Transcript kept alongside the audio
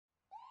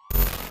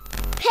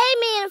pay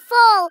me in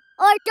full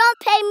or don't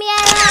pay me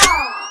at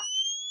all.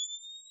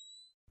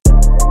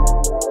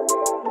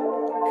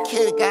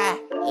 Kill the guy.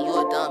 You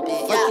a dumb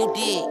bitch. What you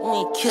did? You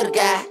ain't kill the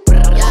guy.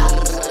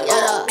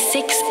 What up?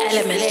 6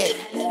 Element.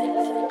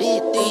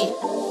 Big 3.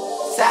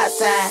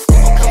 Southside.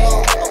 Come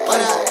on.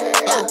 What up?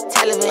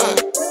 Taliban.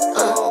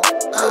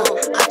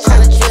 I'm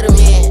tryna kill the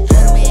man.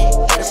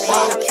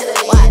 What?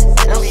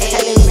 I'm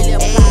telling you.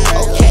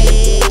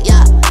 Okay,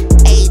 yeah.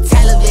 Hey,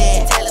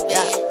 Taliban.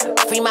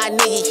 Free my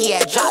nigga, he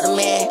had dropped the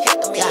man.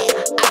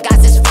 I got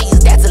this figures,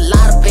 that's a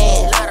lot of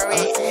band.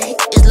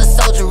 It's Lil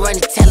Soldier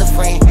running, tell a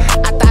friend.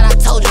 I thought I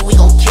told you we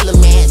gon' kill a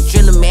man,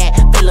 drill a man,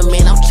 fill a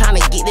man. I'm tryna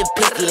get that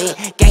pistol in.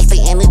 Gangsta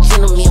and a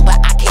gentleman, but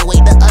I can't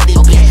wait the other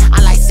bitch. I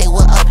like say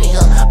what up in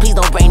here, please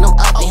don't bring them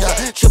up in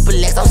here. Triple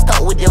X, I'm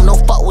stuck with them, don't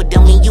fuck with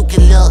them and you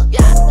can live.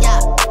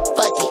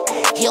 Fuck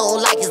it, he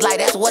don't like his life,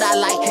 that's what I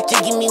like.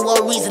 Just give me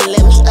one reason,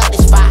 let me up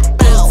this spot.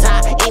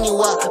 Anytime,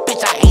 anywhere,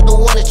 bitch, I ain't the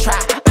one to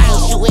try. I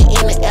ain't shooting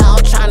in the air,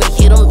 I'm tryna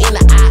hit him in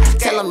the eye.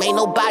 Tell him ain't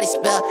nobody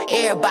spell,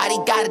 everybody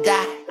gotta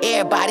die.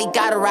 Everybody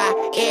gotta ride,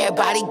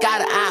 everybody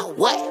gotta eye.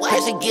 What?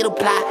 Pressure get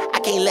applied, I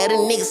can't let a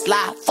nigga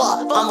slide.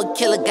 Fuck, I'm a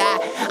killer guy.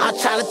 I'm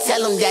tryna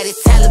tell him that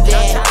it's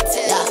Taliban.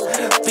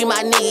 Free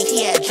my nigga,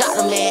 he had dropped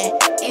a man.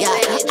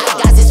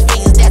 I got his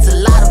fingers, that's a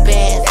lot of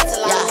bands.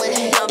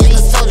 Lil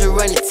Soldier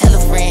running, tell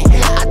a friend.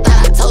 I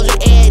thought I told you,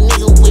 every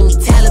nigga with me,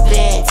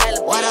 Taliban.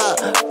 What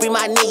up? Free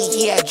my nigga,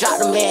 he had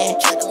dropped a man.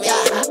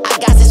 I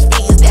got his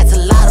fingers, that's a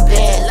lot of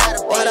bands.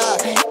 What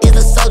up?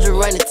 Lil Soldier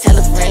running, tell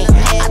a friend.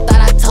 I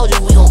thought I told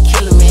you we gon'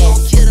 kill a man.